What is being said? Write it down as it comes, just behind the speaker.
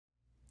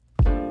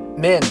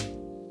Men,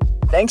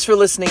 thanks for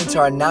listening to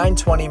our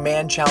 920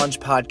 Man Challenge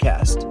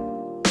podcast.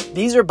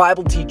 These are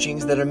Bible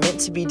teachings that are meant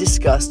to be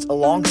discussed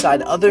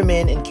alongside other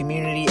men in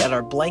community at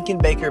our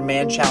Blankenbaker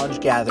Man Challenge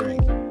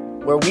gathering,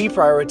 where we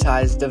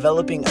prioritize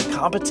developing a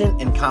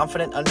competent and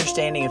confident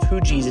understanding of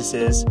who Jesus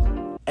is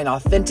and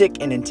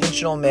authentic and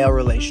intentional male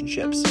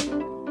relationships.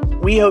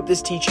 We hope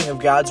this teaching of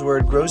God's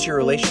Word grows your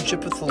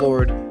relationship with the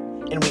Lord,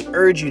 and we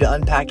urge you to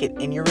unpack it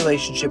in your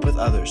relationship with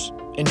others.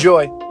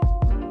 Enjoy!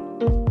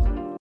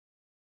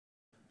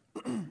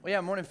 Well,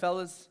 yeah, morning,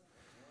 fellas.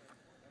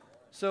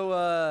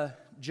 So,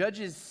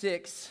 Judges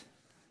 6,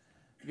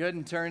 go ahead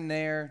and turn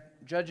there.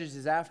 Judges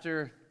is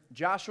after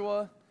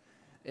Joshua.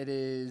 It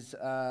is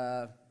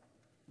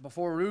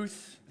before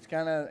Ruth. It's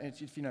kind of,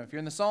 if you're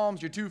in the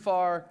Psalms, you're too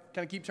far.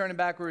 Kind of keep turning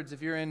backwards.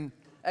 If you're in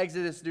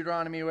Exodus,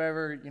 Deuteronomy,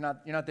 wherever, you're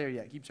not there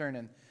yet. Keep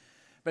turning.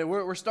 But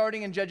we're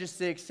starting in Judges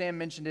 6. Sam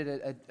mentioned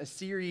it, a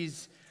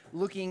series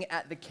looking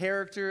at the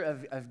character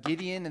of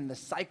Gideon and the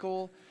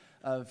cycle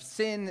of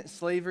sin,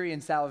 slavery,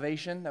 and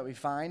salvation that we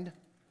find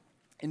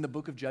in the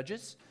book of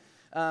Judges.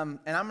 And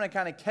I'm going to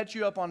kind of catch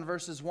you up on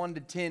verses 1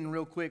 to 10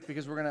 real quick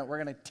because we're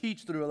gonna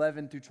teach through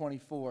 11 through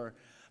 24.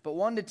 But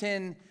 1 to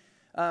 10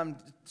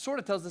 sort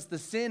of tells us the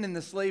sin and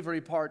the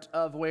slavery part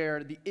of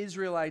where the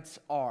Israelites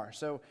are.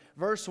 So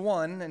verse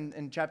 1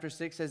 in chapter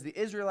 6 says, the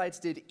Israelites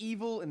did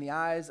evil in the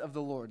eyes of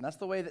the Lord. And that's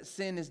the way that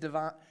sin is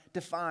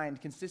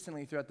defined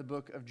consistently throughout the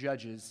book of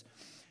Judges.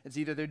 It's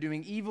either they're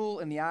doing evil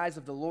in the eyes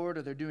of the Lord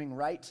or they're doing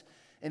right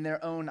in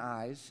their own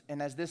eyes.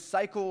 And as this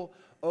cycle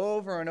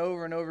over and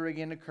over and over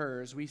again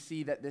occurs, we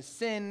see that this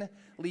sin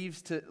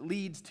leads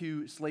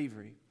to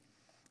slavery.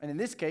 And in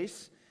this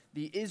case,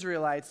 the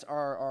Israelites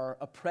are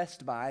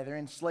oppressed by, they're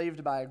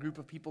enslaved by a group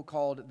of people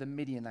called the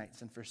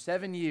Midianites. And for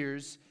 7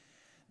 years,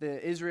 the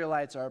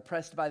Israelites are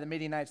oppressed by the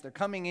Midianites. They're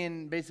coming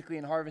in basically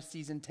in harvest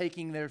season,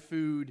 taking their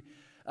food.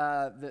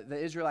 The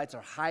Israelites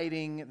are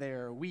hiding.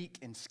 They're weak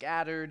and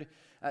scattered.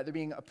 They're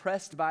being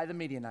oppressed by the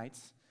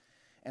Midianites.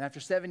 And after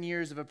 7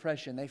 years of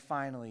oppression, they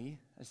finally,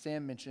 as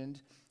Sam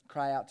mentioned,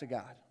 cry out to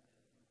God.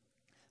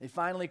 They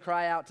finally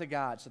cry out to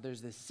God. So there's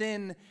this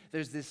sin,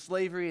 there's this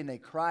slavery, and they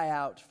cry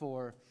out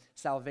for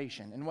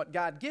salvation. And what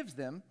God gives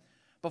them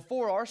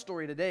before our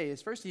story today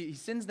is first he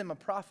sends them a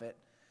prophet.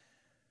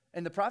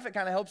 And the prophet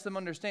kind of helps them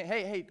understand,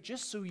 hey,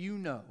 just so you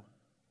know,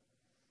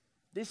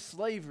 this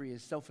slavery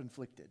is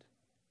self-inflicted.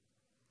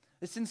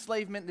 This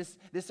enslavement,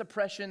 this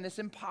oppression, this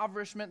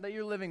impoverishment that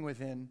you're living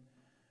within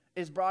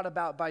is brought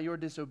about by your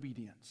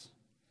disobedience.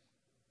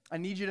 I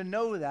need you to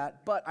know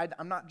that, but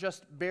I'm not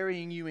just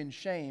burying you in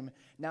shame.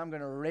 Now I'm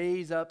going to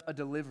raise up a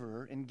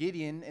deliverer. And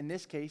Gideon, in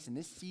this case, in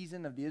this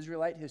season of the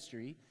Israelite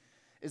history,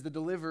 is the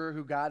deliverer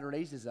who God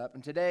raises up.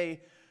 And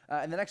today,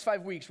 in the next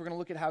 5 weeks, we're going to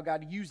look at how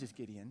God uses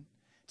Gideon.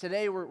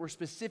 Today, we're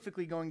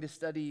specifically going to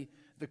study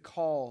the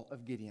call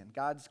of Gideon.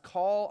 God's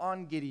call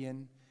on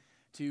Gideon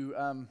to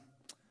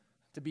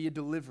be a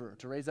deliverer,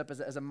 to raise up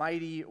as a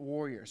mighty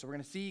warrior. So we're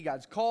going to see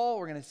God's call,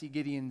 we're going to see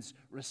Gideon's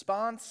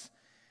response,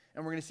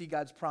 and we're going to see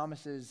God's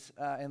promises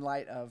in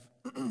light of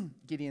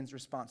Gideon's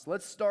response. So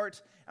let's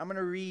start. I'm going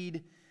to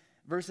read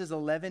verses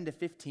 11 to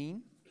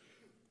 15.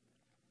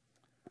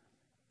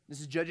 This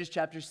is Judges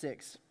chapter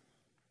 6.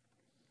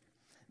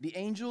 The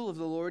angel of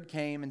the Lord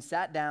came and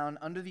sat down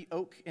under the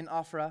oak in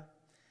Ophrah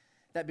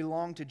that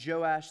belonged to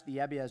Joash the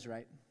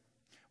Abiezrite,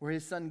 where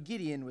his son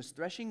Gideon was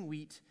threshing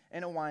wheat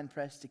in a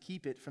winepress to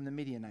keep it from the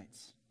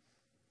Midianites.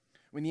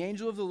 When the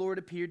angel of the Lord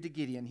appeared to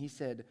Gideon, he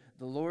said,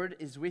 "The Lord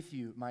is with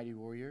you, mighty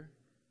warrior."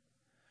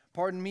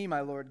 "Pardon me,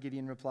 my lord,"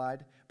 Gideon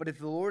replied, "but if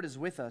the Lord is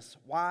with us,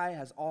 why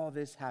has all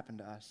this happened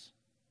to us?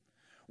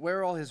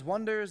 Where are all his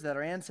wonders that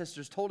our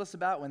ancestors told us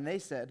about when they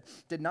said,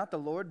 'Did not the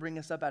Lord bring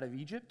us up out of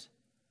Egypt?'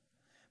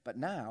 But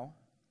now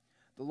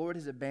the Lord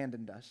has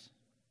abandoned us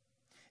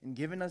and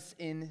given us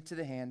into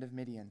the hand of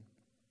Midian."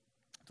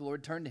 The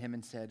Lord turned to him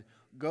and said,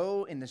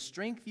 "Go in the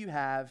strength you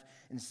have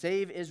and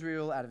save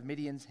Israel out of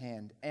Midian's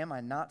hand. Am I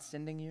not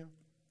sending you?"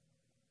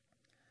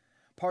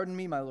 "Pardon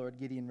me, my lord,"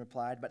 Gideon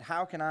replied, "but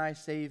how can I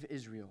save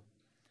Israel?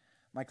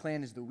 My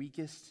clan is the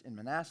weakest in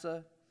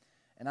Manasseh,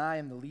 and I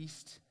am the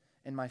least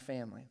in my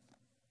family."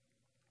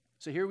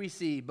 So here we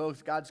see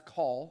both God's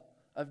call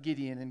of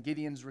Gideon and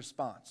Gideon's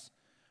response.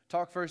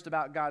 Talk first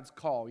about God's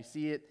call. We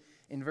see it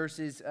in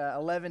verses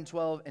 11,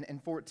 12,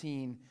 and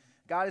 14.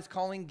 God is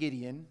calling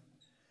Gideon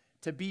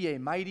to be a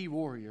mighty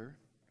warrior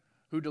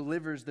who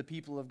delivers the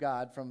people of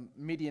God from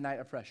Midianite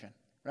oppression,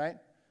 right?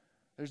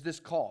 There's this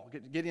call.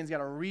 Gideon's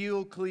got a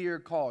real clear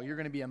call. You're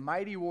going to be a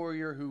mighty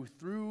warrior who,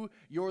 through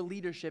your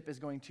leadership, is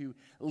going to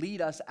lead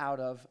us out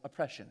of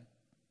oppression.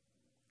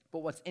 But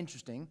what's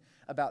interesting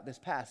about this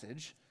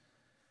passage,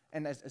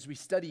 and as we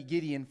study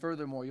Gideon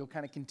furthermore, you'll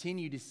kind of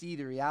continue to see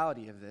the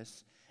reality of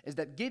this, is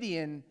that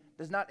Gideon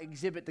does not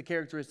exhibit the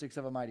characteristics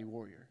of a mighty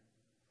warrior.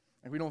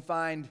 Like we don't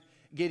find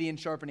Gideon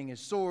sharpening his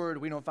sword.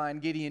 We don't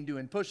find Gideon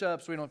doing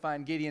push-ups. We don't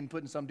find Gideon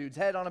putting some dude's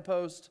head on a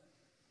post.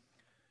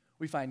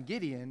 We find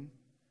Gideon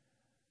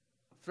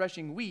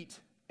threshing wheat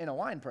in a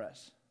wine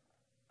press.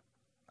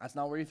 That's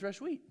not where you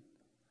thresh wheat.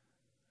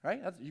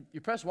 right?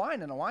 You press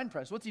wine in a wine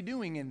press. What's he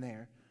doing in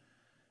there?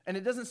 And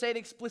it doesn't say it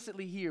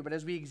explicitly here, but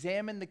as we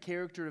examine the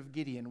character of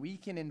Gideon, we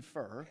can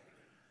infer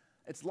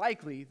it's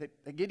likely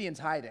that Gideon's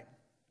hiding.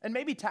 And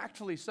maybe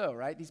tactfully so,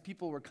 right? These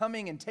people were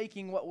coming and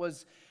taking what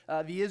was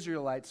the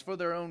Israelites for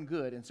their own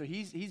good. And so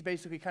he's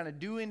basically kind of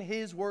doing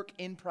his work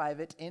in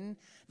private, in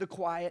the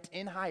quiet,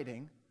 in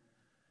hiding.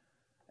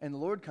 And the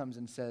Lord comes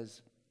and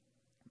says,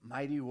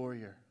 mighty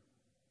warrior.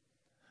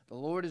 The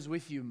Lord is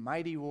with you,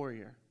 mighty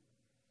warrior.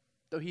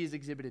 Though he has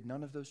exhibited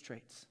none of those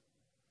traits.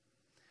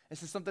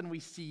 This is something we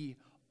see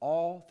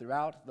all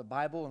throughout the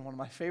Bible. And one of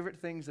my favorite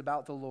things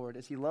about the Lord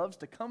is he loves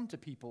to come to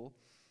people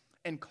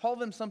and call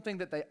them something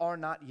that they are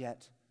not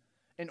yet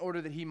in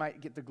order that he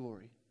might get the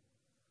glory.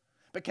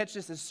 But catch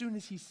this, as soon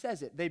as he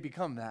says it, they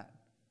become that.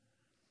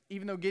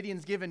 Even though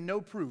Gideon's given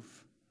no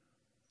proof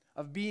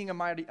of being a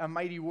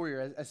mighty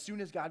warrior, as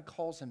soon as God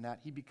calls him that,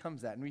 he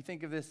becomes that. And we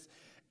think of this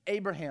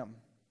Abraham.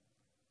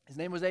 His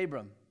name was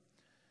Abram,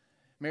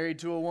 married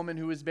to a woman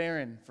who was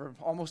barren for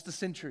almost a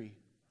century.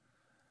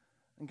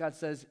 And God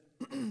says,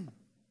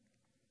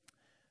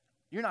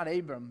 you're not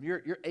Abram,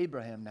 you're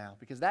Abraham now,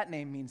 because that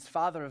name means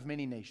father of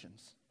many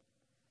nations.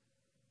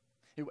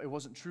 It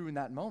wasn't true in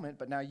that moment,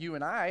 but now you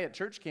and I at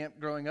church camp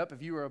growing up,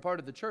 if you were a part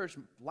of the church,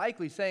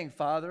 likely saying,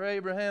 Father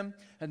Abraham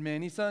had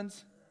many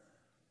sons.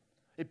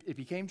 It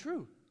became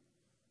true.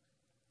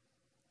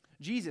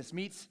 Jesus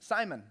meets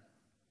Simon.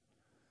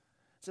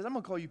 Says, I'm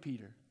going to call you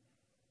Peter.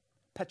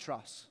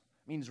 Petros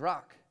means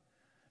rock.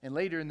 And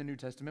later in the New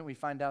Testament, we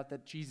find out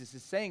that Jesus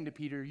is saying to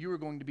Peter, you are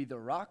going to be the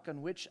rock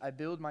on which I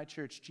build my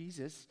church.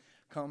 Jesus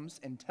comes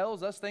and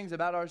tells us things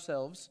about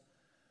ourselves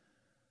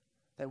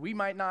that we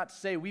might not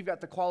say we've got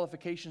the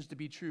qualifications to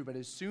be true, but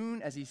as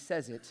soon as he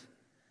says it,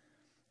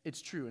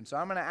 it's true. And so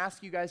I'm going to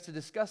ask you guys to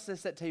discuss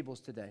this at tables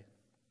today.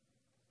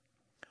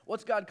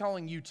 What's God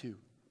calling you to?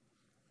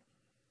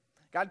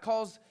 God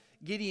calls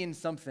Gideon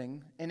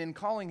something, and in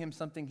calling him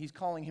something, he's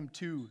calling him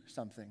to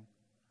something.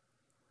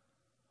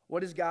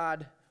 What is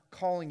God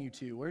calling you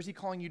to? Where is he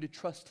calling you to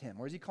trust him?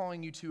 Where is he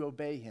calling you to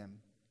obey him?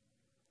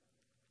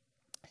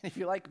 And if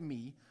you're like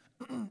me,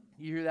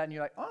 you hear that and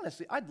you're like,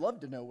 honestly, I'd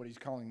love to know what he's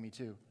calling me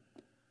to.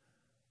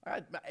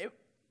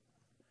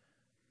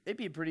 It'd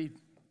be a pretty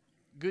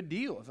good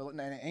deal if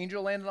an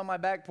angel landed on my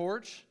back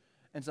porch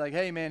and it's like,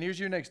 hey man, here's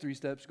your next 3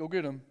 steps. Go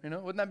get them.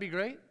 Wouldn't that be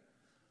great?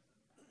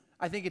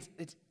 I think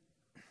it's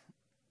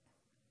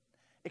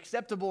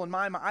acceptable in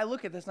my mind. I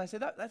look at this and I say,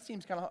 that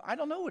seems kind of, I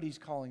don't know what he's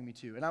calling me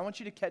to. And I want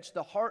you to catch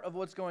the heart of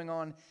what's going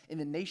on in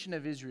the nation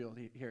of Israel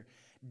here.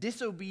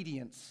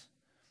 Disobedience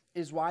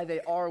is why they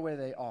are where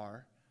they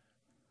are.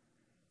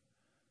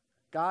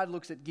 God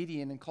looks at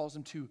Gideon and calls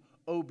him to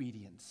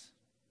obedience.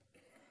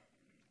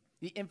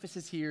 The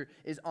emphasis here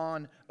is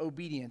on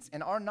obedience.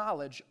 And our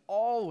knowledge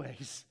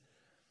always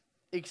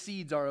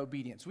exceeds our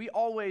obedience. We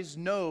always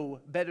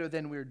know better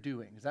than we're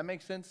doing. Does that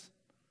make sense?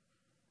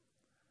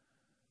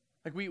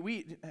 Like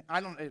I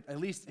don't, at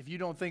least if you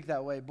don't think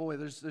that way, boy,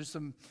 there's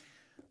some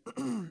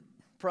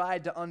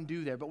pride to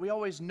undo there. But we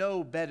always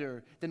know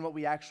better than what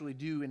we actually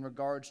do in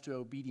regards to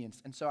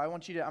obedience. And so I'm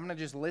going to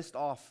just list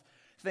off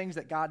things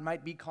that God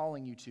might be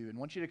calling you to. And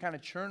want you to kind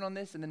of churn on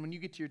this. And then when you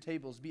get to your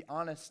tables, be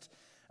honest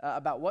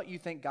about what you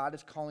think God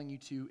is calling you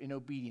to in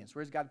obedience.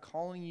 Where is God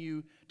calling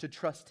you to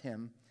trust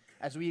him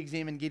as we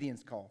examine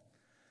Gideon's call?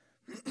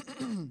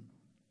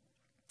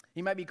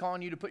 He might be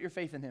calling you to put your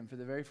faith in him for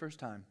the very first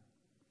time.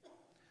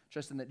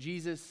 Trusting that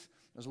Jesus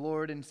is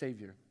Lord and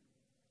Savior.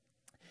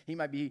 He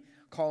might be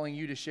calling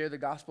you to share the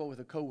gospel with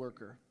a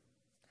coworker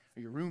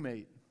or your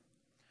roommate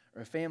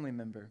or a family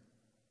member.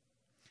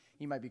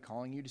 He might be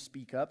calling you to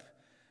speak up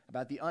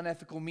about the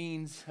unethical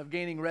means of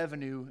gaining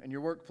revenue in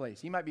your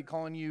workplace. He might be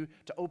calling you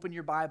to open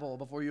your Bible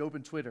before you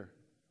open Twitter.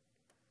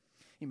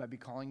 He might be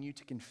calling you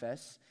to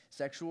confess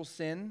sexual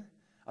sin,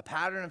 a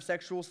pattern of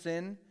sexual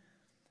sin,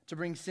 to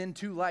bring sin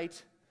to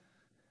light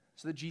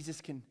so that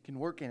Jesus can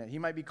work in it. He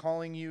might be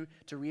calling you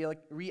to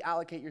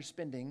reallocate your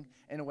spending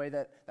in a way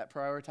that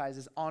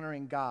prioritizes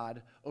honoring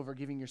God over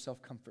giving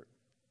yourself comfort.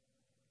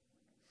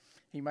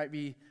 He might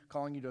be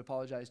calling you to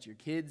apologize to your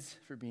kids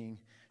for being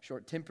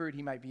short-tempered.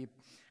 He might be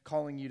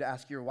calling you to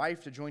ask your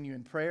wife to join you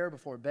in prayer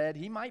before bed.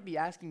 He might be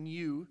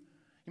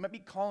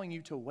calling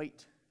you to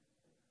wait,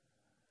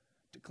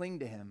 to cling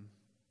to him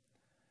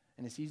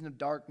in a season of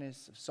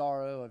darkness, of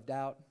sorrow, of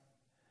doubt.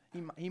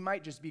 He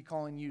might just be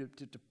calling you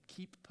to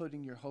keep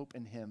putting your hope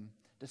in him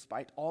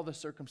despite all the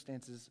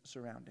circumstances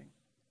surrounding.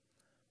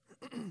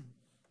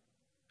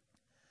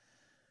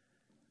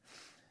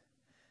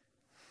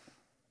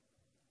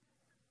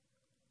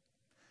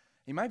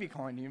 He might be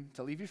calling you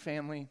to leave your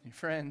family, your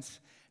friends,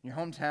 your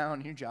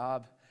hometown, your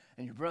job,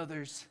 and your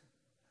brothers,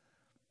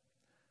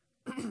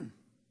 and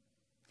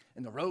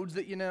the roads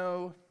that you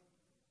know.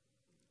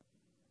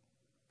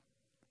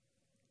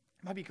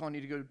 He might be calling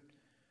you to go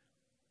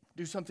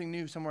do something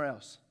new somewhere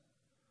else,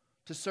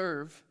 to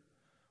serve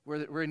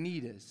where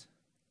need is.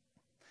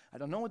 I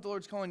don't know what the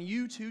Lord's calling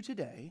you to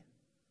today,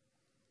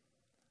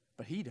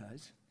 but he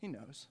does. He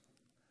knows.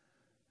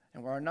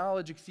 And where our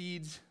knowledge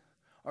exceeds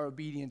our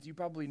obedience, you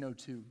probably know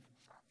too.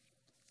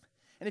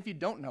 And if you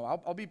don't know,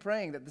 I'll be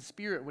praying that the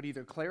Spirit would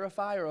either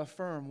clarify or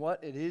affirm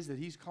what it is that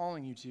he's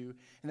calling you to,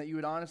 and that you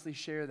would honestly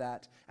share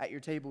that at your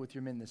table with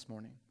your men this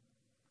morning.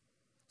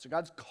 So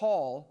God's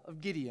call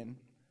of Gideon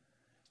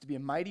is to be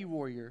a mighty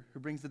warrior who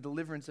brings the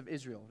deliverance of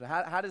Israel.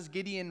 How does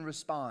Gideon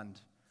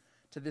respond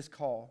to this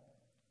call?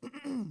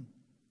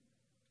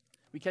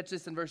 We catch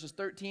this in verses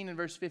 13 and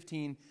verse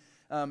 15,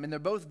 and they're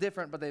both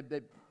different, but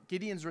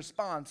Gideon's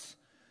response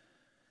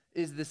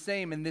is the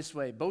same in this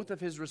way. Both of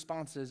his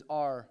responses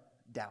are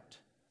doubt.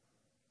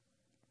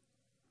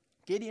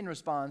 Gideon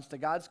responds to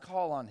God's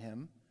call on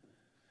him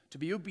to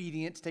be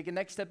obedient, to take a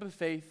next step of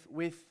faith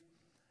with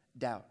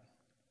doubt.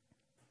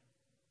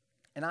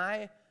 And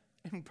I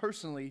am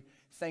personally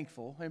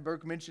thankful, and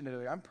Burke mentioned it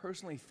earlier, I'm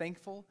personally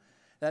thankful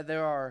that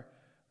there are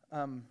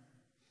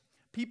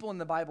people in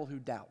the Bible who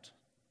doubt.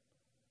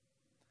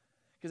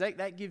 Because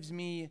that gives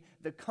me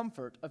the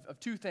comfort of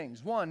two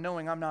things. One,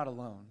 knowing I'm not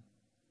alone.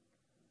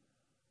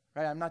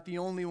 Right? I'm not the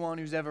only one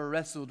who's ever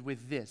wrestled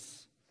with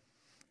this.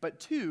 But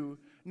two,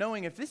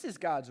 knowing if this is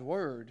God's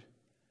word,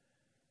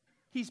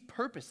 he's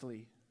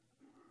purposely,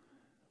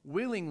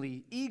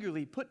 willingly,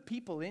 eagerly put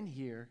people in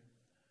here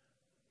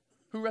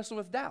who wrestle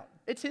with doubt.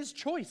 It's his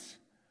choice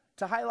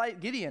to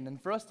highlight Gideon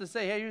and for us to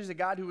say, hey, here's a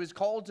God who is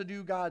called to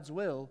do God's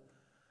will.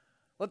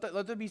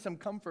 Let there be some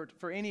comfort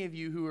for any of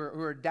you who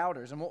are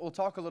doubters. And we'll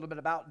talk a little bit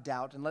about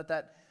doubt and let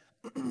that,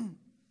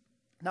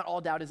 not all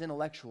doubt is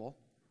intellectual.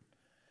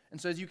 And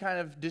so as you kind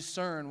of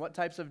discern what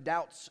types of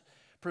doubts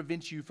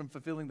prevent you from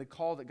fulfilling the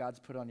call that God's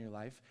put on your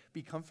life,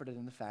 be comforted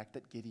in the fact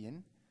that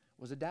Gideon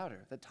was a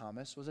doubter, that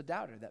Thomas was a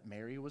doubter, that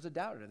Mary was a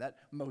doubter, that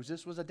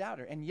Moses was a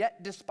doubter. And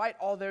yet, despite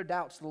all their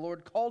doubts, the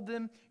Lord called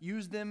them,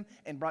 used them,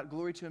 and brought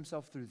glory to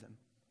himself through them.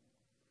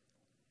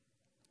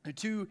 There are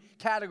two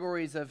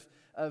categories of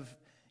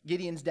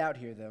Gideon's doubt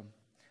here, though.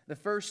 The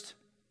first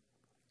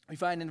we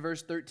find in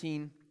verse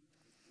 13.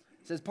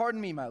 It says, pardon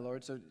me, my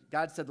Lord. So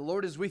God said, the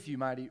Lord is with you,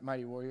 mighty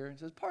warrior. It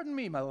says, pardon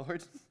me, my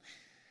Lord.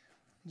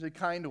 It's a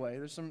kind way.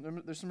 There's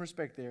some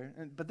respect there.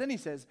 But then he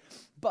says,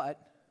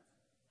 but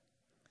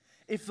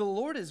if the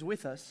Lord is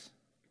with us,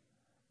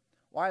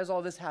 why has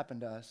all this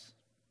happened to us?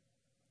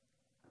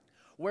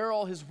 Where are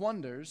all his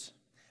wonders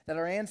that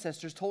our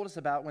ancestors told us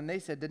about when they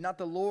said, did not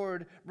the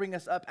Lord bring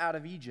us up out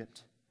of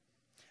Egypt?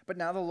 But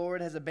now the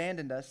Lord has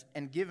abandoned us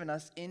and given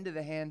us into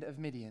the hand of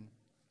Midian.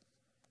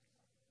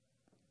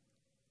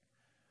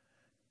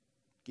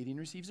 Gideon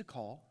receives a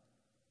call.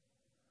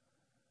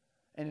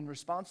 And in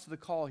response to the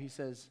call, he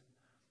says,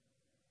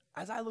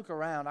 as I look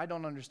around, I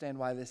don't understand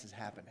why this is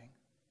happening.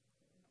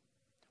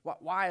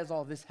 Why has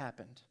all this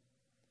happened?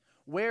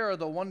 Where are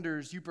the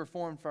wonders you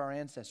performed for our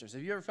ancestors?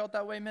 Have you ever felt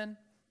that way, men?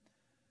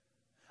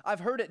 I've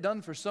heard it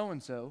done for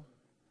so-and-so.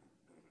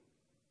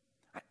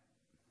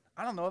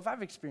 I don't know if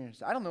I've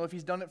experienced it. I don't know if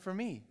he's done it for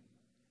me.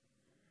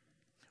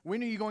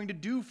 When are you going to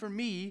do for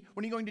me?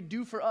 When are you going to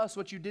do for us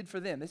what you did for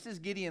them? This is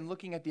Gideon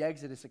looking at the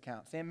Exodus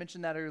account. Sam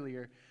mentioned that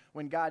earlier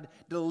when God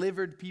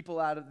delivered people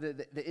out of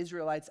the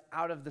Israelites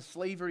out of the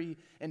slavery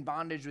and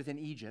bondage within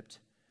Egypt.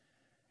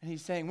 And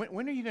he's saying,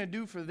 when are you going to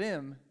do for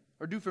them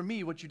or do for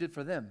me what you did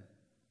for them?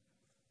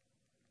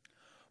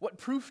 What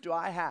proof do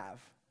I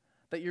have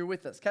that you're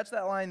with us? Catch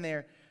that line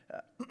there.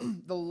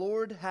 The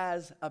Lord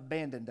has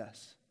abandoned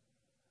us.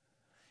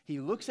 He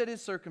looks at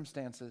his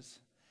circumstances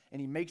and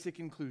he makes a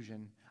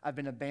conclusion. I've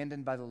been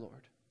abandoned by the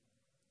Lord.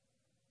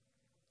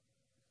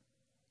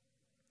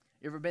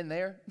 You ever been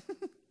there?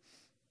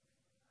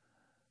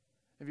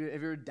 Have you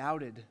ever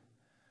doubted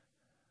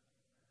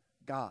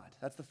God?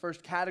 That's the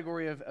first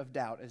category of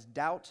doubt, is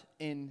doubt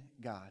in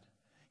God.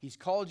 He's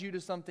called you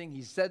to something,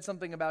 he's said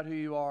something about who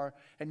you are,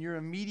 and your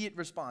immediate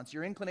response,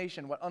 your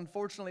inclination, what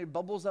unfortunately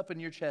bubbles up in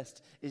your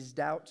chest is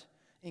doubt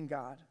in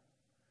God.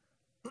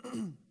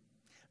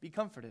 Be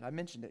comforted. I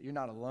mentioned it. You're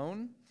not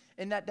alone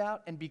in that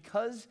doubt. And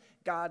because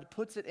God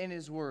puts it in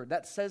his word,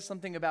 that says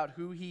something about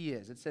who he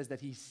is. It says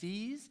that he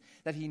sees,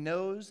 that he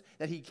knows,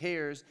 that he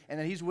cares, and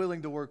that he's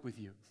willing to work with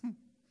you.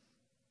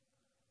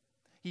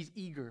 He's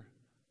eager.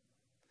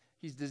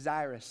 He's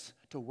desirous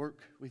to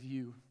work with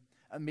you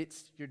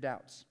amidst your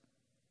doubts.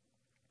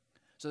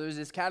 So there's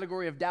this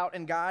category of doubt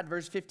in God.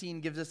 Verse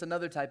 15 gives us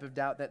another type of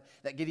doubt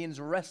that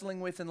Gideon's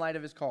wrestling with in light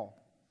of his call.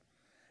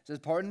 It says,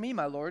 pardon me,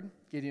 my Lord,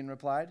 Gideon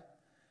replied.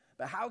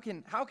 But how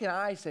can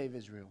I save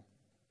Israel?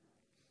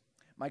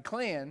 My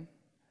clan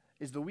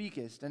is the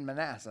weakest in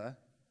Manasseh,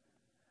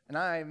 and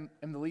I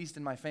am the least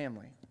in my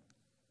family.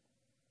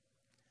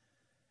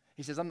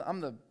 He says,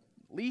 I'm the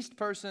least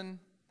person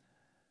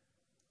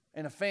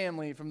in a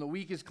family from the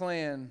weakest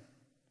clan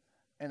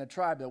and a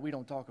tribe that we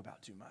don't talk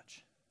about too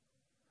much.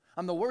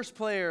 I'm the worst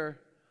player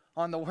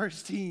on the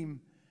worst team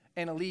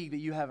in a league that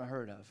you haven't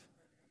heard of.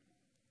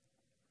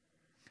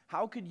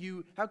 How could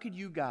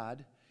you,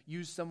 God,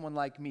 use someone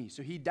like me?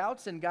 So he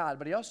doubts in God,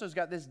 but he also has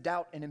got this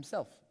doubt in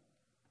himself.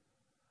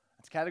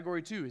 That's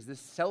category 2, is this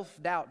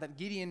self-doubt that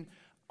Gideon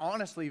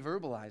honestly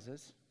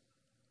verbalizes.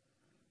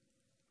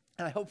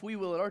 And I hope we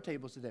will at our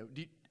tables today.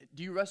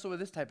 Do you wrestle with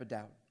this type of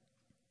doubt?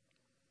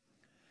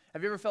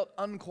 Have you ever felt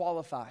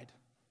unqualified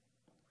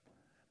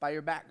by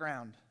your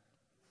background,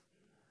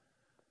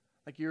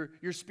 Like your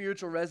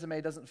spiritual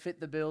resume doesn't fit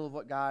the bill of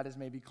what God is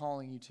maybe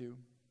calling you to.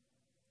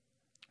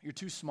 You're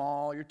too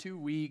small, you're too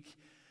weak,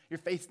 your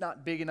faith's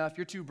not big enough,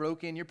 you're too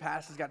broken, your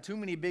past has got too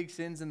many big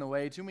sins in the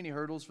way, too many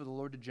hurdles for the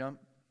Lord to jump.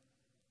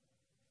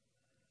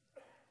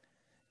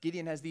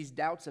 Gideon has these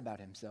doubts about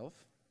himself.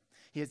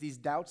 He has these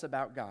doubts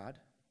about God.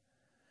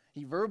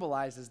 He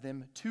verbalizes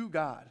them to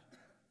God.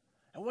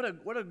 And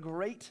what a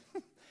great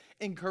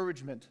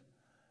encouragement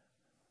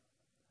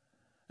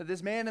that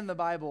this man in the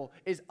Bible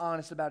is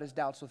honest about his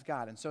doubts with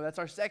God. And so that's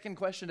our second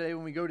question today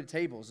when we go to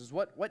tables, is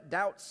what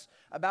doubts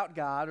about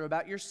God or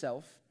about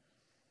yourself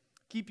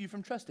keep you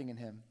from trusting in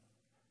him?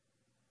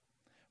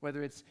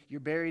 Whether it's you're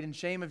buried in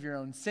shame of your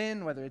own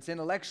sin, whether it's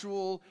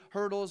intellectual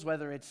hurdles,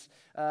 whether it's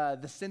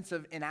the sense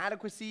of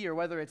inadequacy, or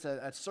whether it's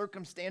a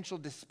circumstantial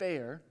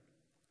despair,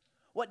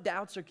 what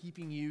doubts are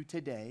keeping you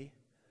today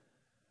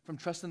from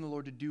trusting the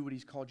Lord to do what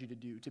he's called you to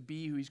do, to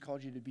be who he's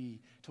called you to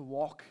be, to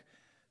walk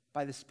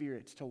by the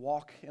Spirit, to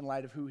walk in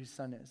light of who his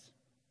Son is?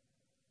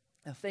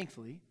 Now,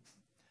 thankfully,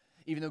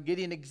 even though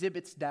Gideon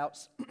exhibits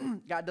doubts,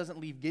 God doesn't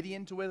leave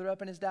Gideon to wither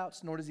up in his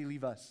doubts, nor does he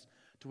leave us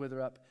to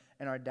wither up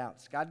in our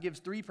doubts. God gives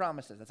 3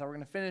 promises. That's how we're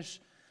going to finish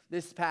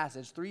this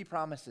passage. 3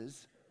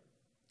 promises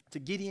to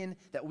Gideon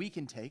that we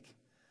can take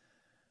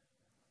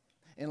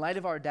in light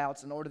of our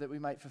doubts in order that we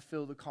might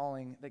fulfill the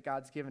calling that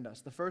God's given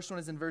us. The first one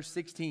is in verse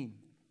 16.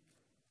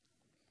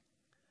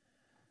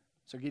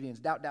 So Gideon's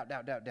doubt.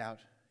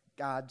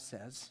 God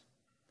says,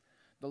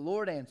 "The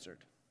Lord answered,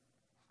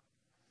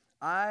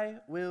 I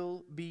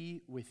will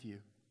be with you,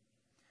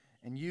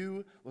 and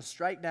you will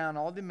strike down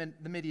all the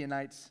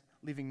Midianites,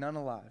 leaving none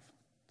alive."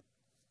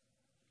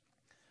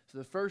 So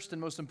the first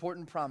and most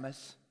important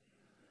promise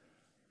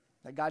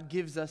that God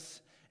gives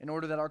us in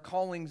order that our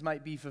callings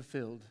might be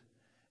fulfilled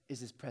is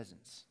his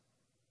presence.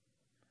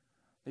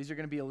 These are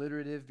going to be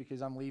alliterative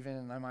because I'm leaving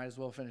and I might as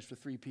well finish with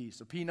 3 P's.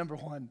 So P number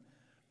 1,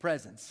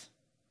 presence.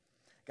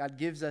 God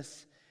gives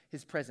us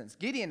his presence.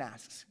 Gideon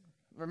asks,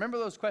 remember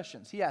those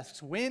questions. He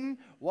asks when,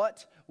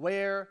 what,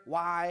 where,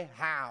 why,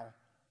 how.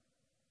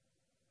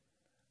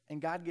 And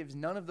God gives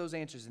none of those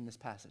answers in this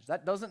passage.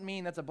 That doesn't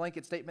mean that's a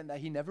blanket statement that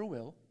he never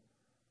will.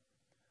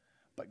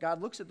 But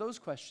God looks at those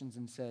questions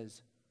and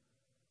says,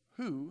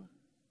 who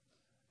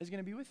is going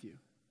to be with you?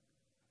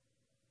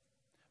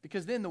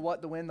 Because then the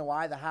what, the when, the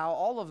why, the how,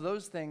 all of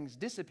those things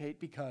dissipate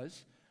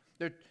because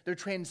they're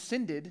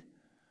transcended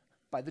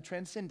by the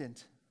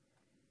transcendent.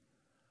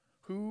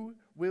 Who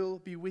will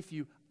be with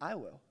you? I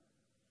will.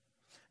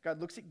 God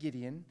looks at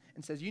Gideon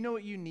and says, you know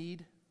what you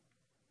need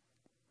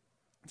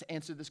to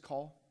answer this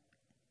call?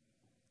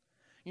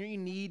 You know you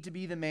need to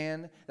be the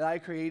man that I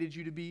created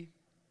you to be?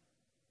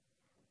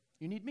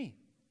 You need me.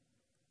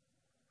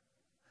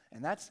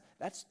 And that's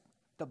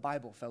the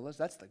Bible, fellas.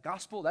 That's the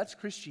gospel. That's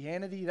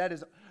Christianity. That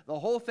is the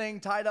whole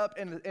thing tied up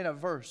in a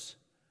verse.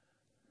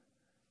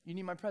 You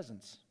need my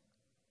presence.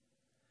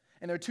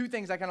 And there are 2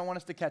 things I kind of want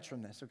us to catch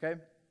from this, okay?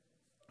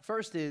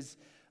 First is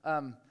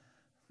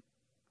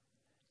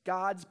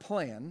God's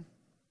plan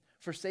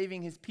for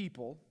saving his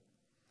people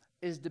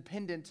is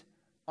dependent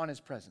on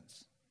his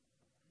presence.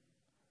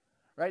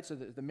 Right? So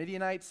the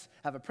Midianites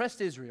have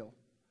oppressed Israel.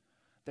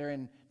 They're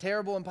in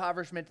terrible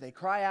impoverishment. They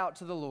cry out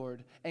to the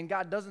Lord. And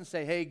God doesn't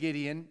say, hey,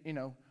 Gideon,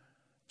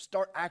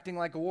 start acting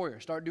like a warrior.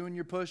 Start doing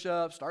your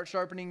push-ups. Start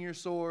sharpening your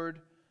sword.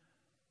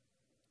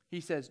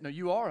 He says, no,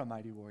 you are a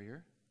mighty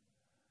warrior.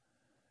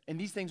 And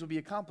these things will be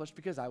accomplished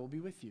because I will be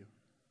with you.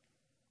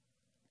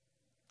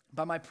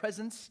 By my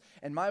presence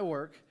and my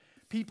work,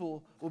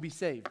 people will be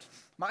saved.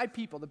 My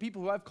people, the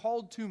people who I've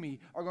called to me,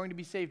 are going to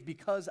be saved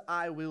because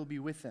I will be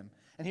with them.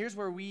 And here's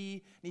where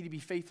we need to be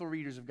faithful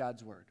readers of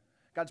God's word.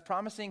 God's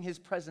promising his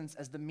presence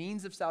as the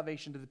means of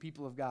salvation to the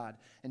people of God.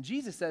 And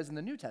Jesus says in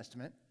the New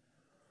Testament,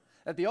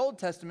 that the Old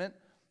Testament,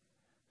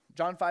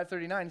 John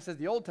 5:39, he says,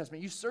 the Old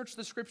Testament, you search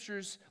the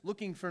scriptures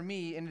looking for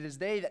me, and it is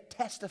they that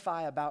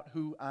testify about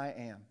who I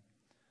am.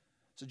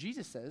 So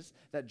Jesus says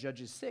that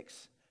Judges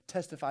 6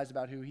 testifies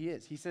about who he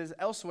is. He says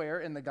elsewhere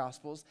in the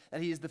Gospels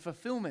that he is the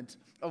fulfillment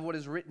of what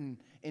is written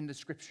in the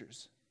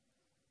scriptures.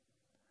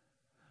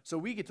 So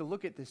we get to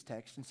look at this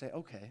text and say,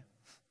 okay,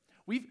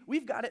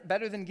 we've got it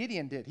better than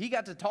Gideon did. He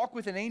got to talk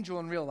with an angel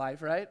in real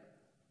life, right?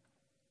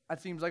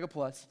 That seems like a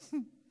plus.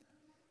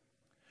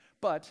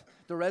 But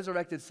the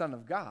resurrected Son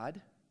of God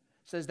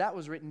says that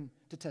was written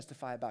to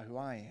testify about who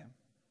I am.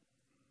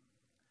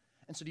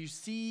 And so do you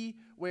see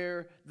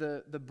where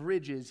the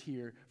bridge is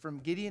here from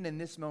Gideon in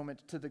this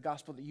moment to the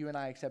gospel that you and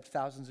I accept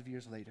thousands of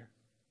years later?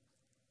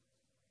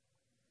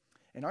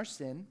 In our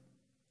sin,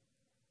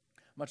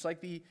 much like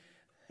the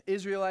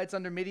Israelites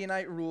under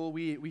Midianite rule,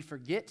 we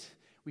forget,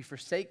 we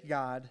forsake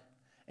God,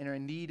 and are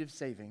in need of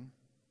saving.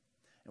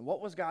 And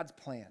what was God's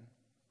plan?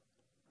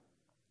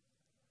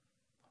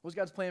 What was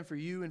God's plan for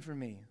you and for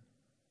me?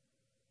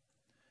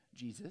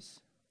 Jesus,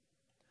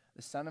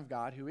 the Son of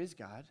God, who is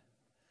God,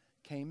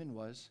 came and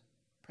was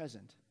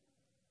present.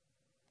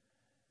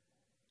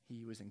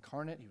 He was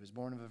incarnate. He was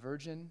born of a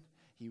virgin.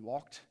 He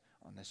walked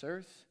on this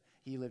earth.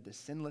 He lived a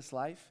sinless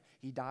life.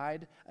 He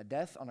died a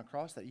death on a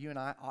cross that you and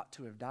I ought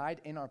to have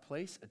died in our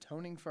place,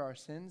 atoning for our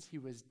sins. He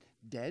was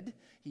dead.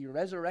 He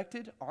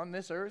resurrected on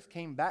this earth,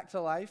 came back to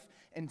life,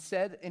 and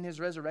said in his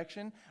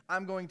resurrection,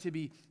 I'm going to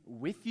be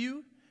with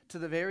you to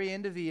the very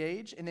end of the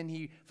age. And then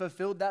he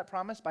fulfilled that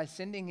promise by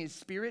sending his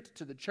Spirit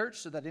to the church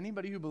so that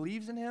anybody who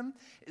believes in him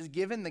is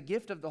given the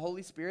gift of the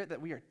Holy Spirit,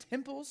 that we are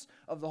temples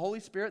of the Holy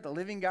Spirit. The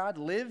living God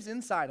lives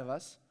inside of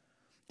us.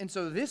 And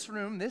so this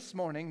room this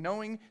morning,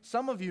 knowing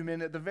some of you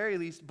men at the very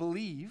least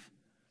believe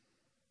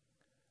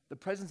the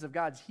presence of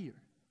God's here.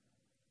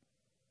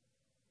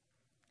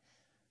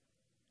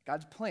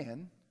 God's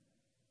plan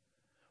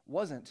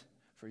wasn't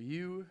for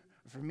you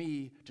or for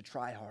me to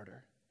try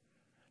harder,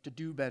 to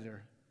do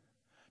better,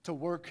 to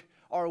work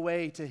our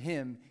way to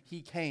him.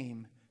 He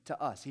came to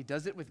us. He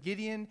does it with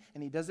Gideon,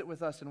 and he does it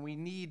with us, and we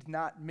need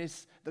not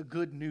miss the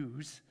good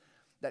news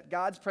that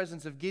God's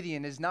presence of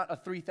Gideon is not a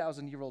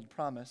 3,000-year-old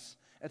promise.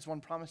 It's one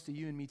promised to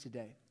you and me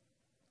today.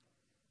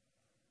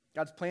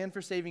 God's plan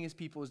for saving his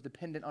people is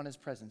dependent on his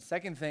presence.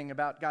 Second thing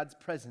about God's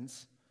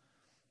presence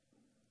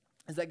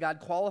is that God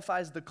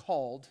qualifies the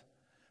called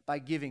by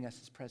giving us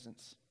his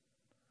presence.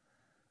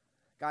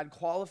 God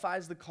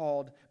qualifies the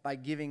called by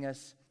giving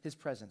us his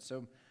presence.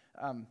 So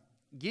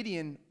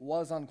Gideon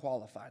was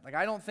unqualified.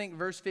 I don't think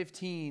verse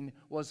 15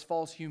 was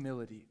false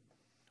humility.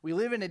 We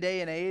live in a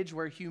day and age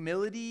where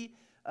humility,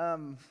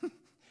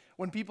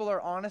 when people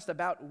are honest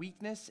about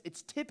weakness,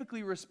 it's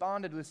typically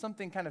responded with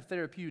something kind of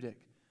therapeutic.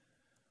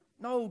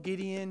 No,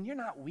 Gideon, you're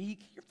not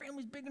weak. Your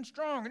family's big and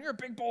strong, and you're a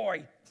big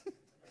boy.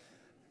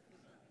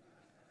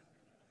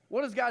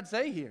 What does God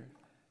say here?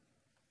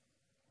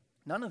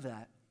 None of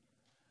that.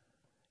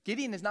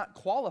 Gideon is not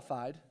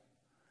qualified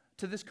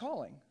to this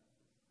calling.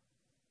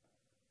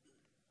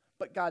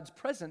 But God's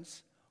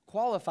presence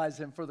qualifies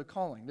him for the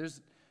calling.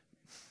 There's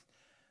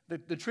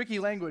the tricky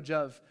language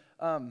of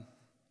God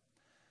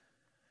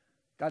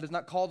does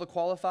not call the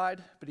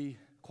qualified, but he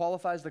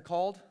qualifies the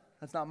called.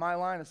 That's not my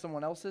line, it's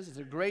someone else's. It's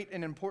a great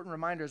and important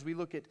reminder as we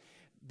look at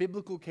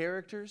biblical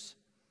characters.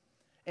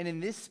 And in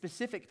this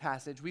specific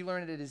passage, we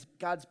learn that it is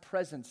God's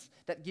presence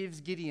that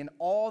gives Gideon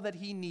all that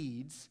he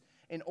needs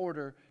in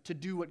order to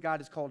do what God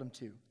has called him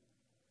to. It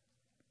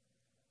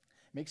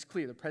makes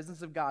clear the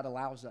presence of God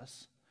allows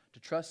us to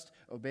trust,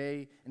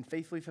 obey, and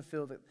faithfully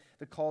fulfill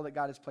the call that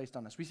God has placed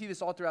on us. We see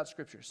this all throughout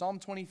Scripture. Psalm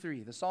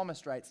 23, the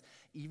psalmist writes,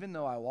 even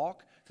though I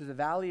walk through the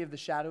valley of the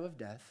shadow of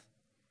death,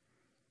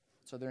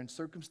 so they're in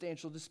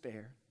circumstantial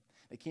despair,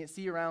 they can't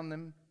see around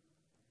them,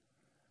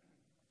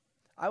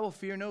 I will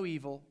fear no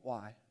evil.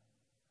 Why?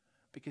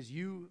 Because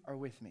you are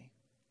with me.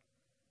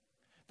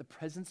 The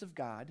presence of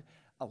God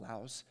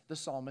allows the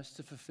psalmist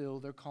to fulfill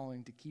their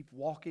calling, to keep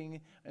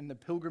walking in the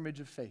pilgrimage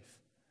of faith.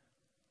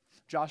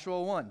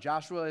 Joshua 1,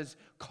 Joshua is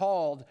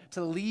called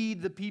to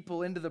lead the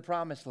people into the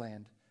promised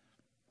land.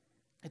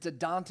 It's a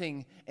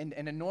daunting and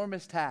an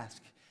enormous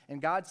task.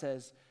 And God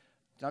says,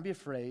 do not be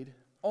afraid,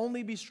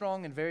 only be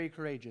strong and very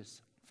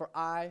courageous, for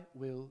I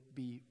will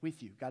be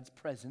with you. God's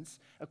presence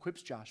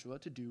equips Joshua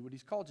to do what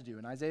he's called to do.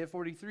 In Isaiah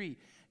 43,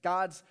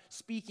 God's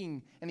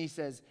speaking, and he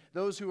says,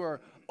 those who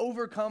are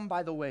overcome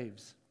by the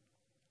waves,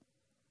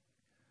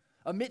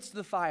 amidst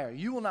the fire,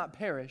 you will not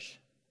perish,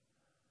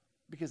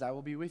 because I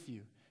will be with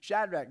you.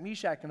 Shadrach,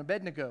 Meshach, and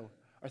Abednego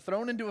are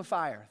thrown into a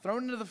fire,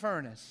 thrown into the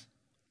furnace.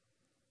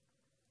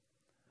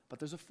 But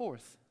there's a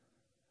fourth.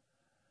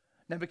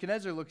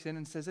 Nebuchadnezzar looks in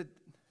and says,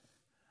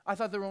 I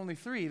thought there were only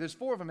three. There's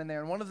four of them in there,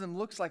 and one of them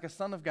looks like a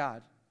son of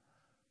God.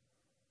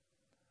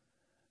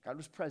 God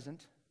was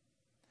present,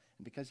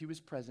 and because he was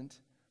present,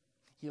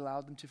 he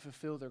allowed them to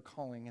fulfill their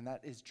calling, and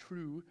that is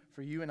true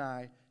for you and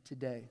I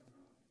today.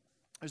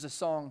 There's a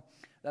song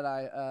that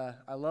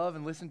I love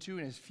and listen to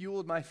and has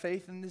fueled my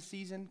faith in this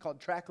season called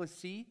Trackless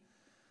Sea.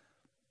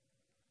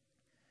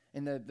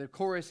 And the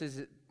chorus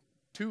is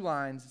 2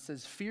 lines. It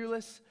says,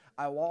 fearless,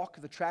 I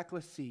walk the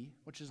trackless sea,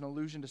 which is an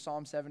allusion to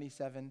Psalm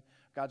 77.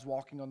 God's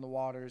walking on the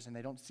waters, and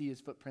they don't see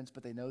his footprints,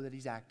 but they know that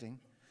he's acting.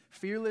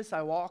 Fearless,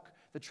 I walk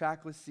the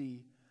trackless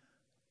sea.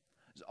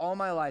 All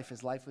my life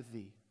is life with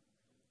thee.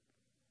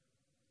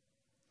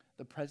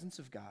 The presence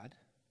of God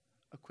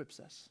equips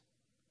us.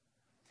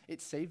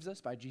 It saves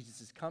us by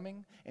Jesus'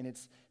 coming, and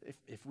it's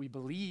if we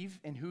believe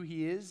in who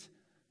he is,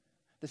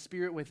 the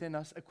Spirit within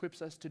us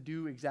equips us to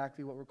do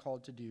exactly what we're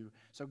called to do.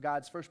 So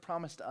God's first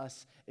promise to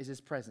us is his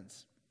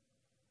presence.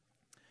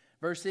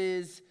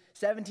 Verses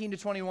 17 to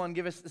 21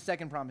 give us the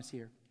second promise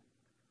here.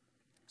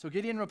 So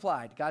Gideon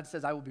replied, God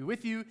says, I will be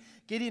with you.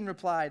 Gideon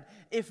replied,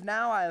 if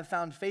now I have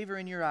found favor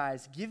in your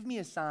eyes, give me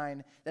a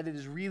sign that it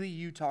is really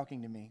you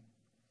talking to me.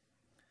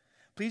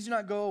 Please do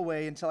not go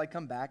away until I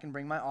come back and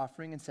bring my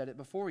offering and set it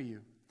before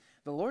you.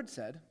 The Lord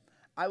said,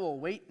 I will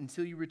wait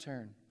until you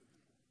return.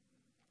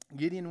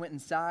 Gideon went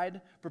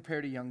inside,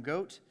 prepared a young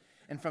goat,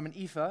 and from an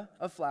ephah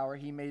of flour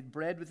he made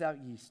bread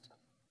without yeast.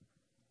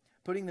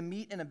 Putting the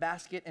meat in a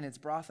basket and its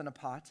broth in a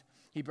pot,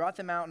 he brought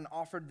them out and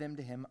offered them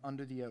to him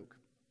under the oak.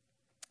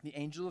 The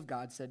angel of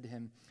God said to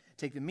him,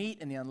 take the meat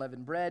and the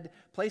unleavened bread,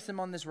 place them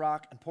on this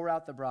rock, and pour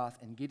out the broth.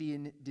 And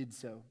Gideon did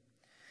so.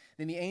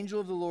 Then the angel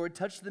of the Lord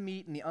touched the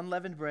meat and the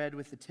unleavened bread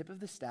with the tip of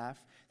the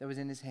staff that was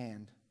in his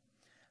hand.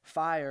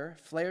 Fire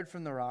flared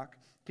from the rock,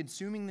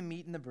 consuming the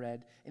meat and the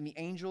bread, and the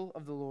angel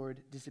of the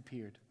Lord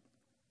disappeared.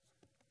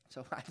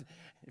 So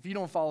if you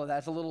don't follow that,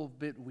 it's a little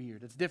bit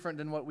weird. It's different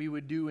than what we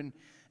would do in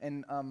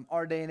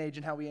our day and age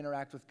and how we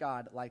interact with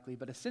God, likely.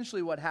 But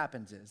essentially what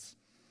happens is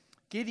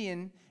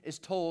Gideon is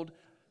told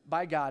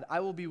by God,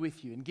 I will be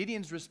with you. And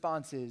Gideon's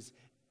response is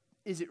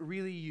it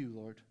really you,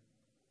 Lord?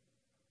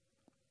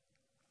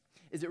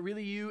 Is it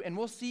really you? And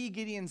we'll see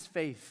Gideon's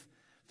faith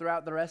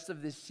throughout the rest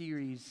of this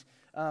series.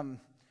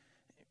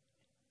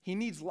 He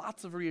needs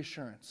lots of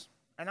reassurance.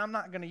 And I'm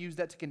not going to use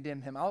that to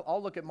condemn him.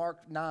 I'll look at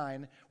Mark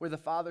 9, where the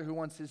father who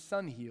wants his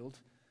son healed,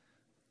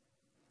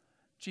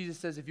 Jesus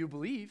says, if you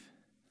believe,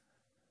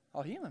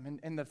 I'll heal him.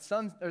 And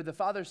the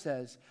father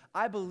says,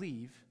 I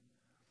believe,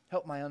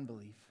 help my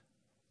unbelief.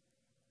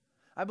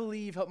 I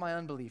believe, help my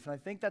unbelief. And I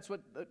think that's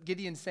what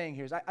Gideon's saying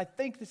here is, I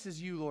think this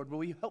is you, Lord.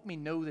 Will you help me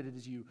know that it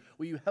is you?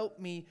 Will you help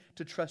me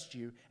to trust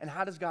you? And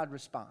how does God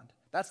respond?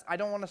 I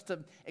don't want us to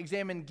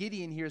examine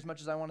Gideon here as much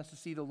as I want us to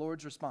see the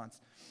Lord's response.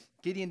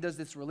 Gideon does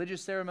this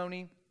religious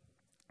ceremony.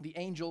 The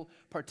angel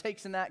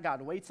partakes in that.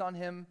 God waits on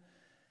him.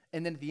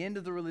 And then at the end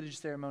of the religious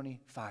ceremony,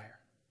 fire.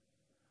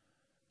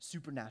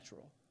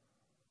 Supernatural.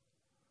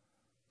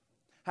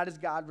 How does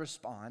God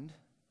respond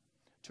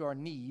to our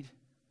need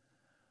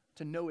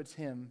to know it's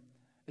him?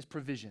 Is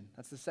provision.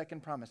 That's the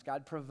second promise.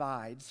 God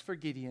provides for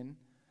Gideon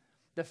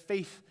the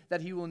faith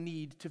that he will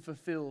need to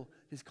fulfill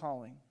his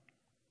calling.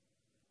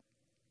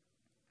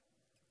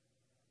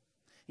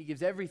 He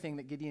gives everything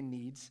that Gideon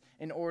needs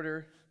in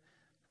order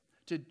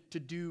to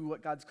do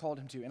what God's called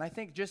him to. And I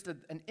think just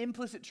an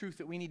implicit truth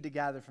that we need to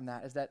gather from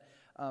that is that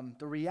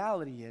the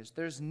reality is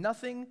there's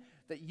nothing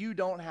that you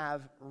don't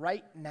have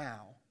right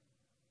now.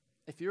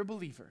 If you're a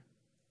believer,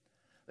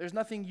 there's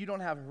nothing you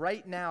don't have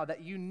right now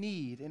that you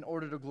need in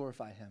order to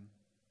glorify him.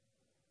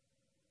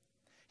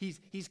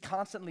 He's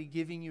constantly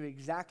giving you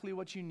exactly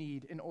what you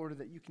need in order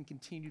that you can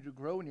continue to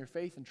grow in your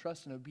faith and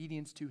trust and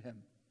obedience to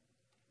him.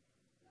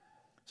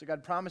 So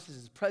God promises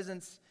his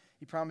presence.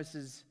 He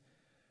promises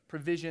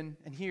provision.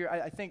 And here,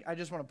 I think I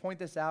just want to point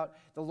this out,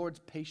 the Lord's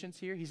patience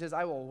here. He says,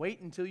 I will wait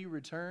until you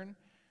return.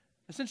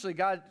 Essentially,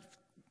 God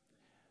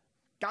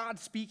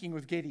speaking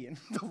with Gideon.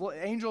 The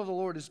angel of the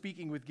Lord is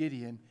speaking with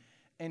Gideon.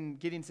 And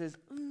Gideon says,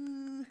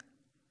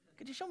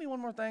 could you show me one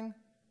more thing?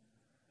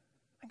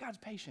 And God's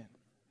patient.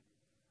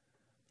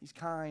 He's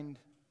kind.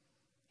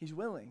 He's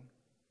willing.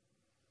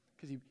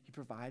 Because he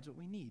provides what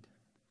we need.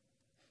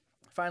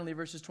 Finally,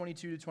 verses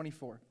 22 to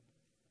 24.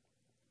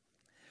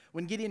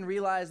 When Gideon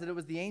realized that it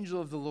was the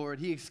angel of the Lord,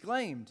 he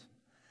exclaimed,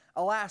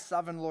 Alas,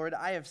 sovereign Lord,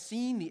 I have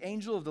seen the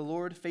angel of the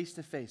Lord face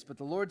to face. But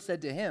the Lord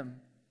said to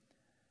him,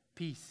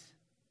 Peace.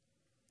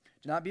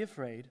 Do not be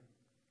afraid.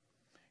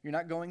 You're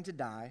not going to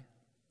die.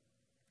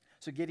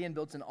 So Gideon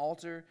built an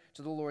altar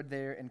to the Lord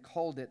there and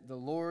called it, The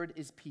Lord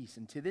is Peace.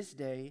 And to this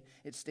day,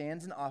 it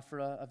stands in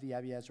Ophrah of the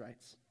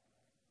Abiezrites.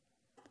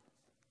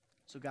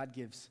 So God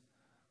gives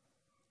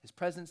his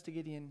presence to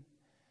Gideon,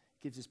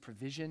 gives his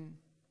provision.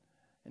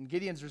 And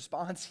Gideon's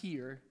response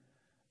here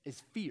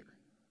is fear.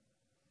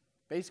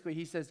 Basically,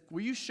 he says,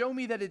 will you show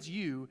me that it's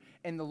you?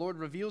 And the Lord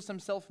reveals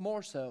himself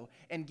more so.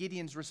 And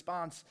Gideon's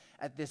response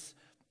at this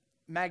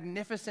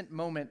magnificent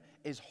moment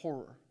is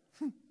horror.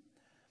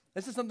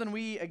 This is something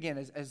we, again,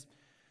 as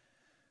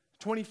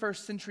 21st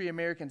century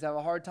Americans have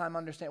a hard time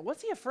understanding.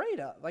 What's he afraid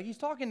of? Like, he's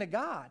talking to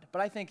God.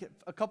 But I think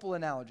a couple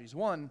analogies.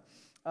 One,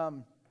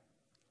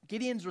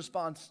 Gideon's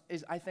response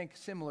is, I think,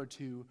 similar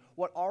to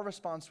what our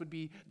response would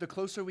be the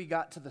closer we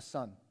got to the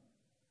sun.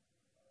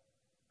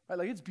 Right?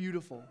 Like, it's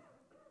beautiful.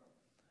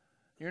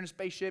 You're in a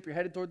spaceship, you're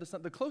headed toward the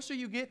sun. The closer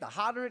you get, the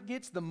hotter it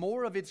gets, the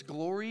more of its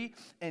glory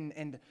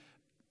and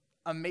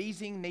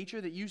amazing nature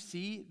that you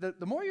see,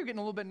 the more you're getting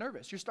a little bit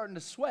nervous. You're starting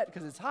to sweat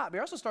because it's hot, but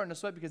you're also starting to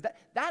sweat because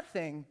that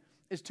thing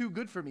is too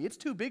good for me. It's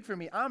too big for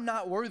me. I'm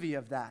not worthy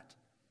of that.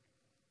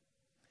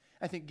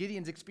 I think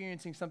Gideon's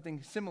experiencing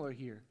something similar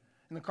here.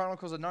 In the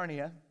Chronicles of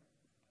Narnia,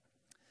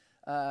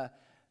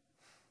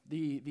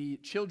 the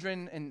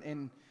children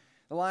and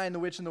The Lion, the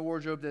Witch, and the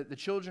Wardrobe, the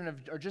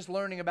children are just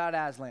learning about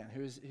Aslan,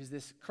 who's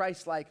this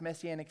Christ-like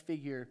messianic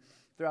figure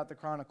throughout the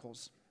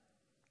Chronicles.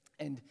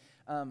 And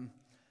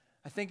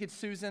I think it's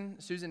Susan.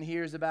 Susan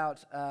hears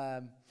about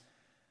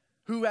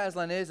who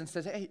Aslan is and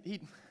says, hey,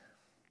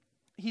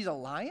 he's a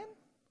lion?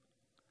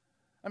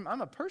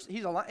 I'm a person.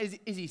 He's a lion.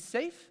 Is he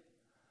safe?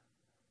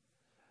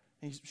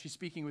 And she's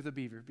speaking with a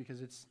beaver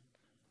because it's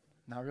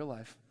not real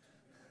life.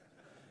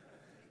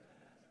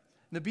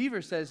 The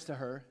beaver says to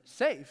her,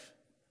 safe?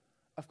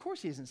 Of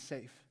course he isn't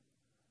safe.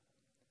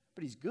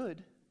 But he's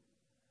good.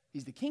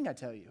 He's the king, I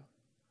tell you.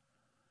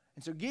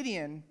 And so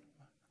Gideon,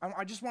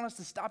 I just want us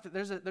to stop it.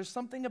 There's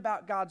something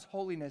about God's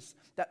holiness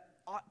that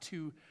ought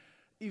to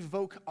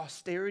evoke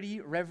austerity,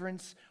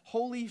 reverence,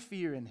 holy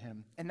fear in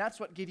him. And that's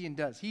what Gideon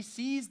does. He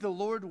sees the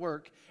Lord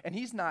work, and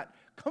he's not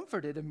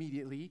comforted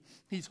immediately.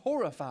 He's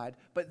horrified.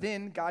 But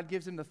then God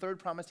gives him the third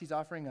promise he's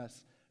offering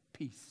us,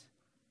 peace.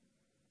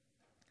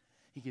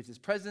 He gives his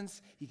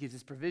presence, he gives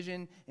his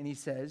provision, and he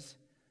says,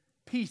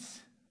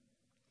 peace.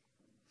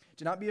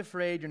 Do not be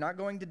afraid, you're not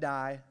going to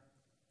die.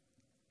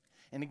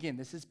 And again,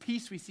 this is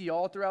peace we see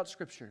all throughout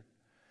Scripture.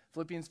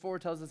 Philippians 4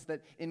 tells us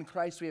that in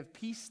Christ we have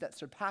peace that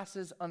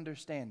surpasses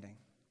understanding.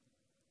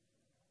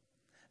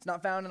 It's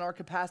not found in our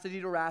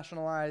capacity to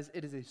rationalize.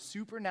 It is a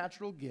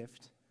supernatural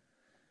gift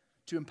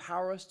to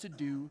empower us to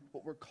do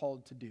what we're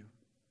called to do.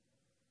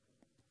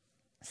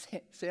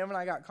 Sam and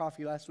I got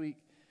coffee last week,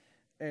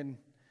 and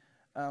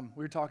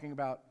we were talking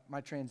about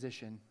my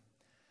transition.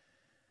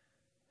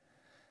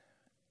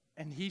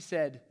 And he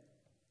said,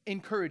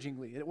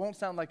 encouragingly, it won't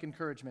sound like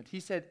encouragement.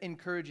 He said,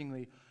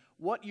 encouragingly,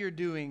 what you're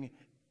doing,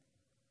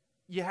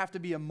 you have to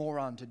be a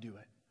moron to do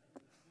it.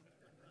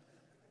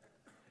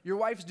 Your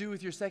wife's due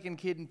with your second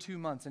kid in 2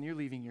 months, and you're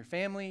leaving your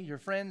family, your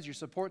friends, your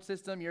support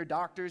system, your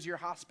doctors, your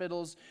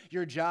hospitals,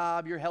 your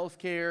job, your health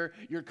care,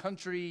 your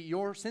country,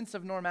 your sense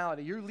of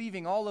normality. You're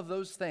leaving all of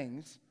those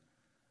things.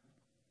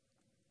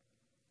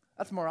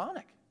 That's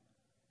moronic,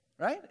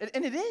 right?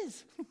 And it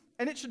is.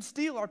 And it should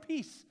steal our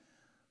peace.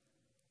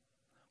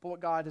 But what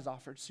God has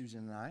offered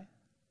Susan and I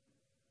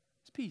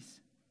is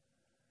peace.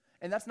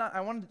 And that's not,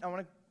 I want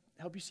to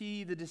help you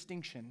see the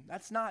distinction.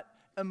 That's not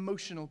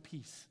emotional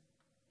peace.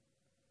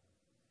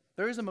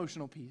 There is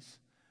emotional peace,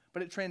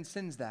 but it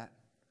transcends that.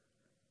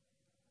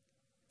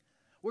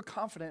 We're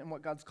confident in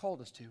what God's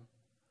called us to.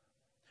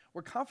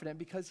 We're confident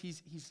because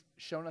He's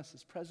shown us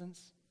His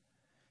presence.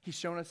 He's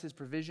shown us His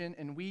provision,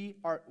 and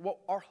what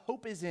our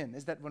hope is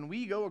that when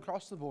we go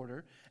across the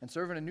border and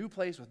serve in a new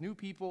place with new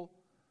people,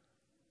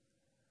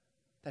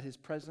 that His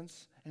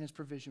presence and His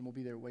provision will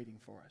be there waiting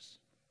for us.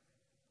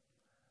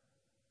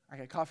 I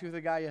got coffee with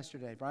a guy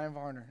yesterday, Brian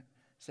Varner,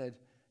 said,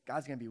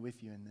 God's going to be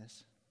with you in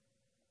this.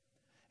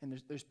 And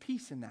there's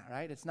peace in that,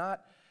 right? It's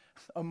not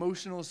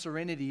emotional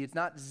serenity. It's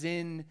not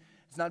Zen.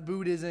 It's not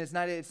Buddhism. It's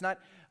not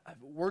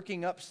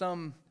working up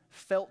some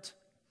felt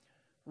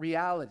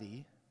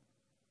reality.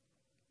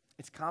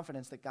 It's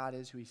confidence that God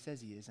is who He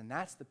says He is, and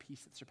that's the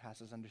peace that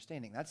surpasses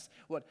understanding. That's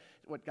what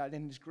God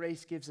in His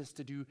grace gives us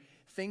to do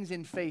things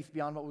in faith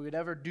beyond what we would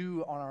ever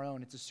do on our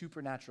own. It's a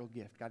supernatural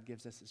gift. God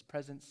gives us His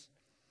presence,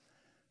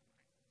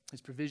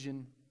 His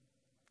provision,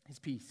 His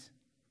peace.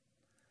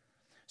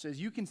 So as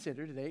you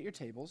consider today at your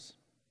tables,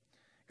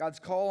 God's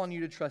call on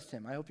you to trust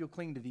Him, I hope you'll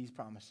cling to these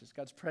promises.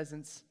 God's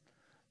presence,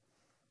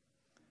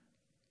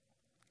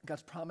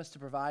 God's promise to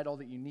provide all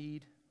that you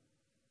need,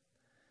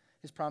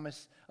 His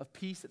promise of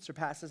peace that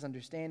surpasses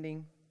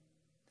understanding.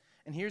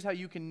 And here's how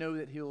you can know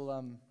that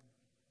He'll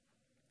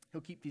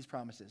keep these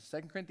promises.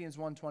 2 Corinthians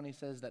 1:20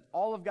 says that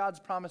all of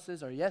God's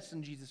promises are yes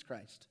in Jesus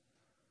Christ.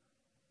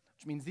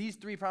 Which means these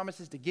three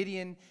promises to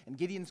Gideon and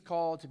Gideon's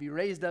call to be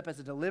raised up as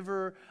a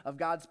deliverer of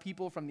God's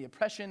people from the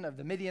oppression of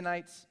the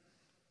Midianites,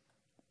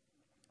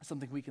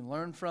 something we can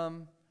learn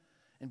from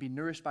and be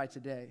nourished by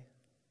today.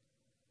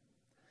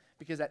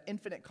 Because at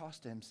infinite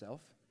cost to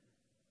Himself,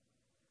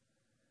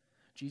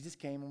 Jesus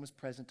came and was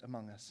present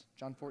among us.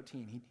 John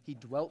 14, he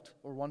dwelt,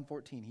 or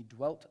 1:14, He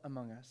dwelt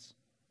among us.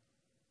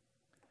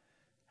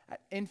 At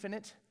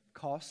infinite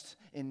cost,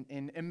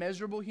 in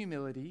immeasurable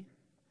humility,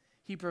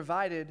 He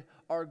provided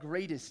our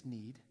greatest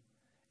need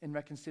in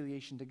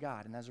reconciliation to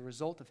God. And as a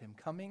result of Him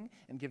coming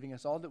and giving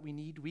us all that we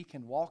need, we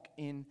can walk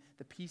in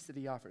the peace that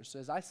He offers. So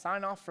as I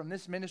sign off from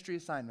this ministry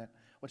assignment,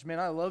 which, man,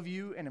 I love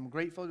you and am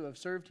grateful to have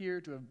served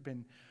here, to have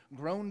been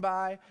grown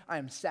by, I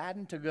am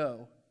saddened to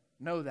go.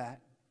 Know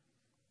that.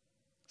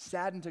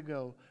 Saddened to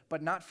go,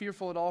 but not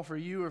fearful at all for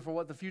you or for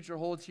what the future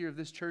holds here of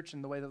this church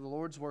and the way that the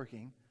Lord's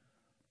working.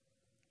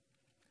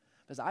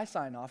 As I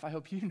sign off, I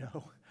hope you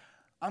know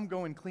I'm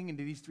going clinging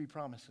to these three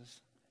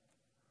promises.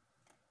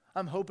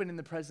 I'm hoping in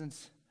the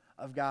presence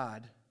of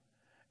God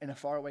in a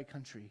faraway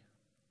country.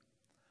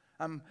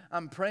 I'm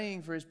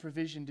praying for His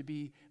provision to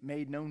be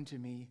made known to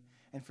me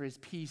and for His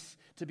peace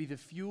to be the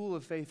fuel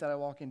of faith that I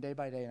walk in day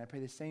by day. And I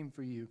pray the same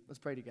for you. Let's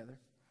pray together.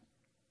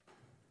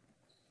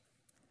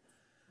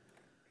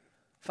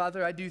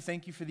 Father, I do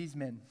thank You for these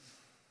men.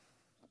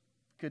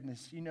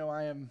 Goodness, You know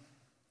I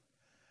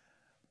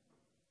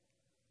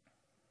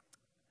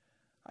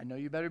know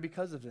You better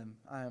because of them.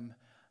 I am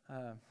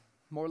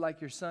more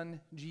like Your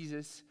Son,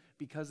 Jesus,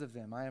 because of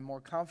them. I am more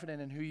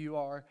confident in who You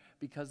are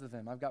because of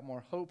them. I've got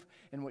more hope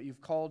in what You've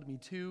called me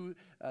to,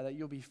 that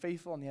You'll be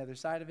faithful on the other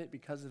side of it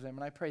because of them.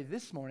 And I pray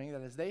this morning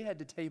that as they head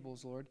to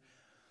tables, Lord,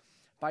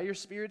 by Your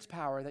Spirit's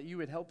power, that You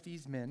would help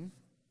these men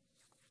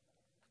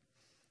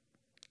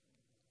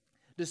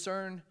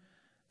discern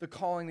the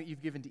calling that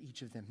You've given to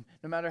each of them.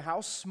 No matter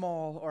how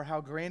small or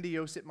how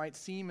grandiose it might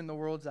seem in the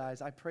world's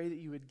eyes, I pray that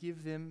You would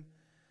give them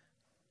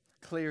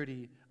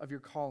clarity of Your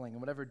calling,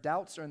 and whatever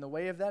doubts are in the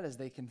way of that, as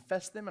they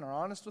confess them and are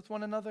honest with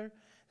one another,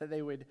 that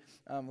they would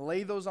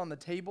lay those on the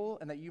table,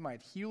 and that You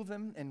might heal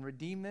them and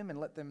redeem them and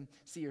let them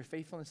see Your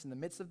faithfulness in the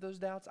midst of those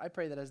doubts. I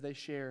pray that as they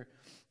share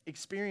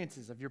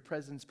experiences of Your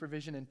presence,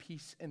 provision, and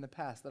peace in the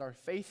past, that our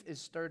faith is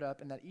stirred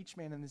up and that each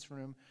man in this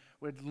room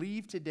would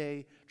leave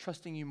today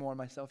trusting You more,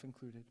 myself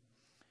included.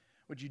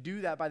 Would you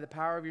do that by the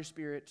power of your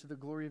Spirit to the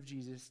glory of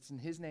Jesus? It's in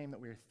his name that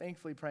we are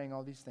thankfully praying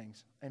all these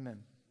things. Amen.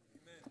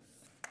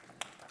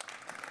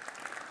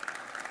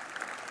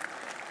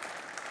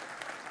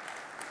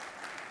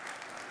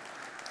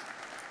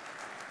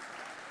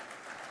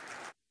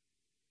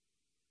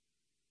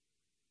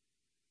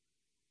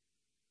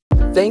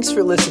 Thanks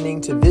for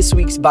listening to this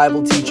week's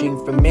Bible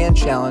teaching from Man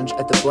Challenge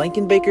at the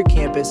Blankenbaker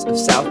campus of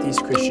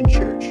Southeast Christian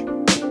Church.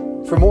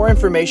 For more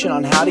information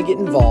on how to get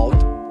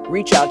involved,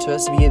 reach out to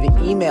us via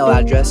the email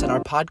address in our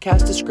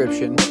podcast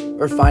description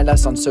or find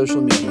us on social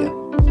media.